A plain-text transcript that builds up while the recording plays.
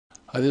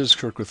Hi, this is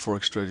Kirk with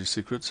Forex Strategy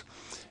Secrets.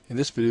 In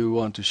this video, we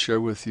want to share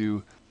with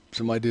you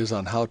some ideas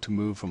on how to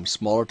move from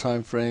smaller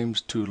time frames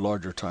to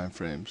larger time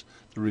frames.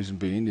 The reason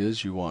being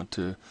is you want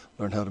to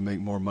learn how to make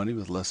more money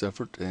with less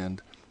effort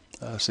and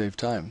save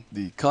time.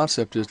 The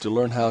concept is to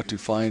learn how to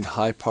find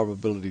high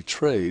probability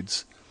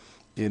trades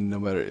in no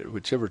matter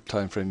whichever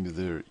time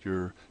frame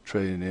you're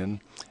trading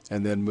in,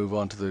 and then move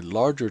on to the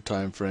larger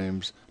time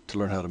frames to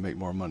learn how to make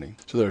more money.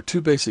 So there are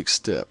two basic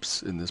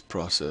steps in this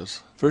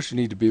process. First, you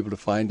need to be able to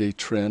find a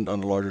trend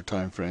on a larger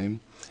time frame,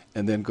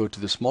 and then go to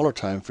the smaller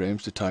time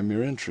frames to time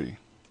your entry.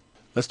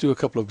 Let's do a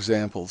couple of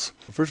examples.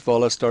 First of all,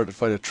 let's start to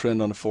find a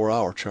trend on a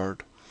 4-hour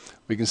chart.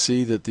 We can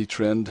see that the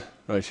trend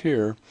right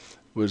here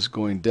was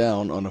going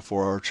down on a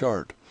 4-hour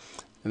chart.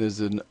 And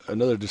there's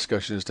another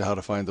discussion as to how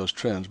to find those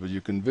trends, but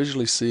you can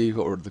visually see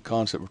what the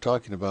concept we're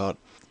talking about,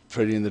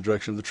 trading in the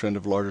direction of the trend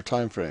of a larger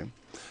time frame.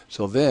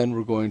 So then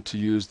we're going to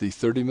use the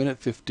 30-minute,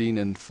 15,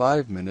 and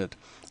 5-minute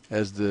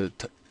as the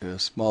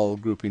small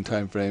grouping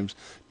time frames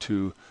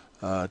to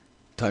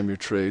time your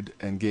trade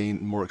and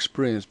gain more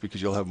experience,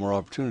 because you'll have more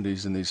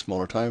opportunities in these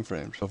smaller time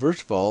frames. So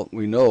first of all,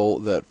 we know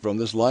that from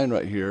this line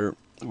right here,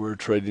 we're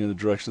trading in the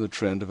direction of the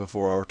trend of a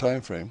 4-hour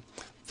time frame.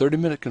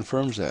 30-minute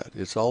confirms that.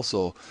 It's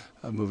also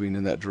moving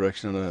in that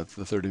direction on the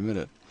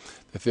 30-minute.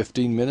 The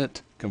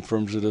 15-minute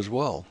confirms it as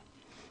well.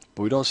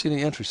 But we don't see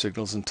any entry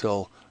signals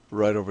until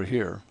right over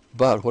here.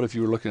 But what if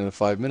you were looking at a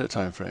 5-minute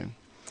time frame?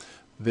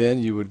 Then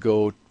you would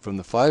go from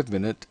the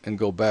 5-minute and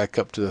go back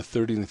up to the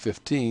 30 and the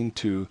 15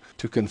 to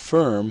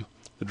confirm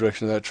the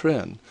direction of that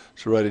trend.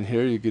 So right in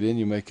here, you get in,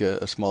 you make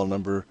a small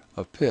number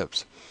of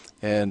pips.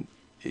 And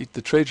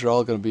the trades are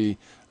all going to be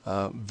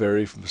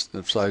vary from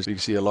the size. You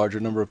can see a larger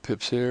number of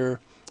pips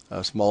here,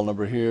 a small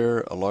number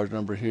here, a large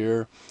number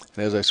here.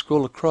 And as I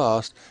scroll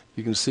across,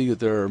 you can see that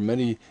there are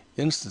many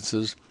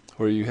instances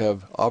where you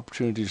have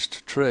opportunities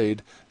to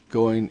trade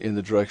going in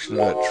the direction of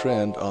that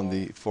trend on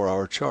the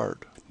 4-hour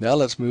chart. Now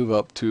let's move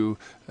up to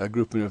a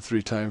grouping of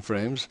 3 time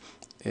frames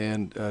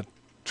and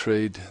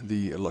trade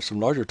some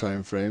larger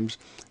time frames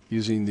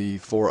using the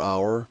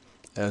 4-hour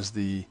as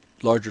the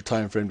larger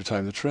time frame to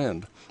time the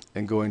trend,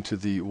 and going to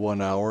the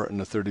 1-hour and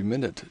the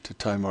 30-minute to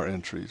time our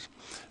entries.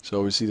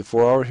 So we see the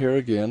 4-hour here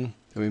again,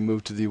 and we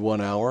move to the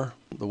 1-hour.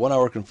 The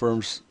 1-hour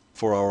confirms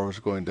 4 hours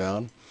going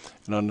down,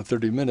 and on the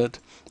 30-minute,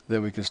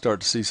 then we can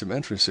start to see some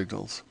entry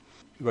signals.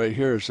 Right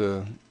here is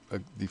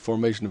the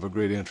formation of a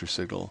great entry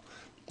signal.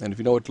 And if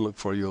you know what to look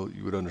for, you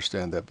would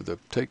understand that. But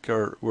take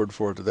our word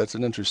for it that that's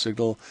an entry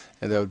signal,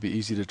 and that would be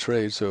easy to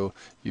trade. So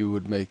you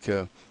would make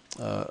a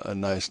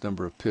nice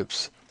number of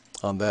pips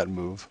on that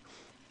move,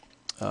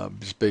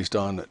 just based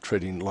on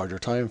trading larger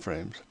time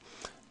frames.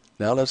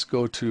 Now let's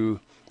go to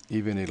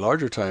even a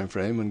larger time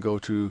frame and go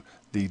to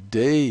the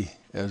day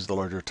as the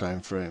larger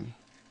time frame.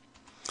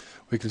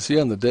 We can see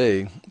on the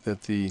day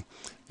that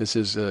this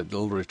is a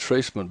little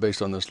retracement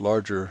based on this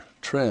larger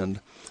trend,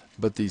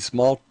 but the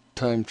small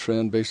time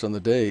trend based on the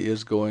day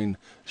is going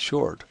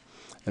short.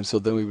 And so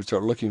then we would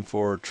start looking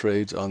for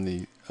trades on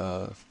the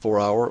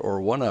 4-hour or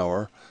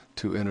 1-hour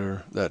to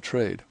enter that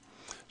trade.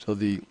 So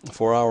the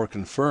 4-hour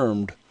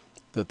confirmed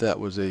that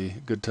was a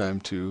good time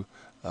to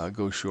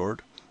go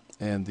short,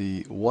 and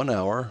the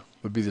 1-hour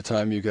would be the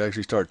time you could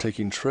actually start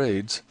taking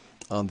trades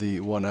on the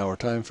 1-hour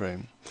time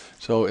frame.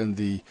 So in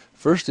the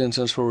first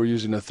instance, where we're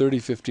using a 30,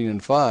 15,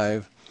 and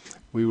 5,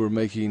 we were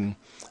making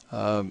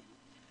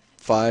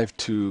 5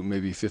 to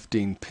maybe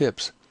 15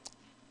 pips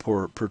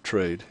per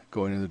trade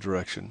going in the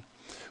direction.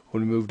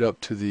 When we moved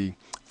up to the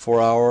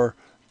 4-hour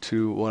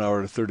to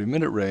 1-hour to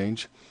 30-minute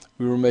range,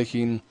 we were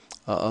making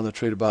on the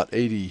trade about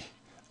 80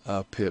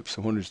 pips.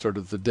 And when we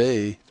started the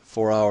day,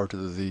 4-hour to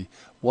the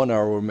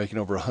 1-hour, we're making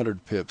over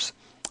 100 pips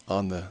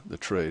on the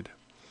trade.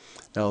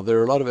 Now there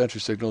are a lot of entry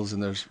signals,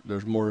 and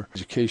there's more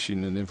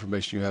education and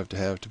information you have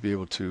to be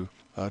able to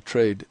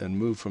trade and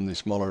move from the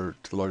smaller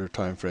to the larger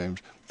time frames.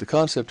 The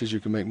concept is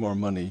you can make more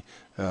money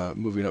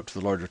moving up to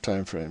the larger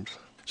time frames.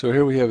 So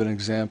here we have an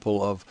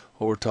example of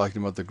what we're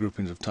talking about, the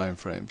groupings of time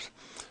frames.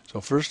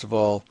 So first of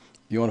all,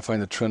 you want to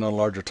find the trend on a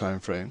larger time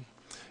frame.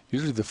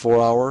 Usually the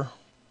 4-hour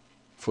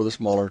for the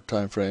smaller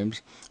time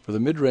frames, for the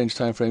mid-range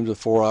time frames, the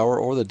 4-hour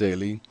or the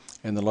daily,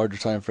 and the larger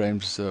time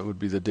frames would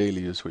be the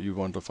daily is what you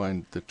want to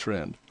find the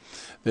trend.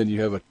 Then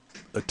you have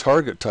a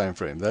target time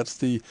frame. That's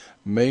the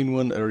main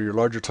one, or your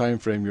larger time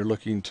frame you're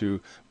looking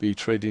to be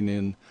trading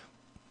in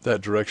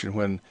that direction.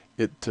 When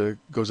it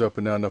goes up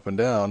and down, up and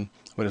down,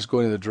 when it's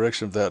going in the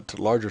direction of that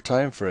larger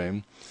time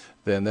frame,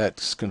 then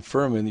that's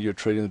confirming that you're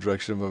trading in the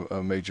direction of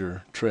a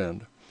major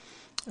trend.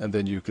 And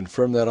then you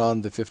confirm that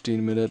on the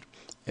 15-minute,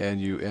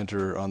 and you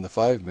enter on the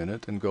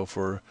 5-minute and go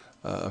for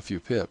a few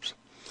pips.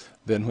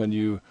 Then when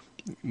you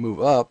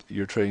move up,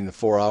 you're trading the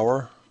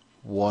 4-hour,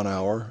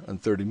 1-hour,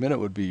 and 30-minute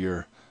would be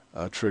your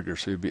trigger.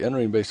 So you'd be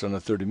entering based on a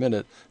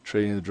 30-minute,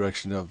 trading in the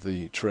direction of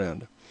the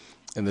trend.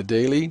 And the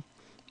daily,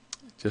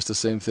 just the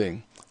same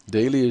thing.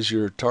 Daily is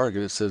your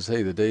target. It says,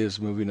 hey, the day is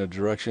moving in a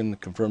direction,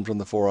 confirms on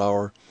the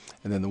 4-hour,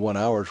 and then the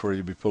 1-hour is where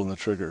you'd be pulling the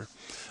trigger.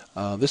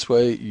 This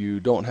way you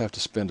don't have to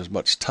spend as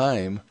much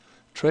time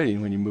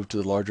trading when you move to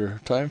the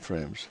larger time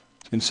frames.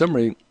 In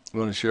summary, I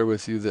want to share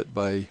with you that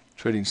by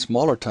trading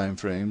smaller time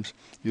frames,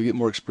 you'll get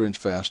more experience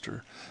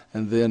faster.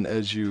 And then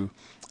as you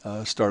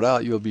start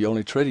out, you'll be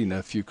only trading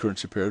a few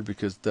currency pairs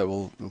because that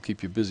will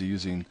keep you busy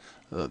using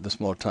the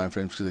smaller time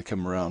frames because they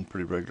come around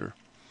pretty regular.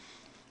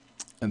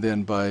 And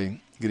then by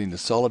getting a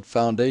solid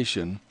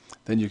foundation,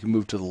 then you can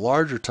move to the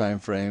larger time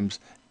frames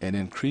and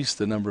increase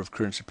the number of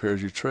currency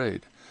pairs you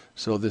trade.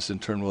 So this in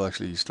turn will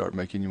actually start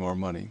making you more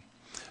money.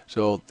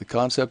 So the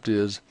concept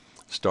is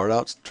start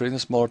out trading the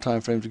smaller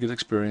time frames to get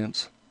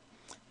experience,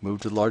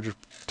 move to the larger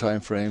time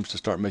frames to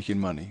start making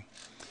money.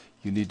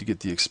 You need to get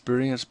the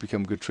experience,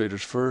 become good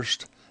traders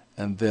first,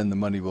 and then the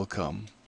money will come.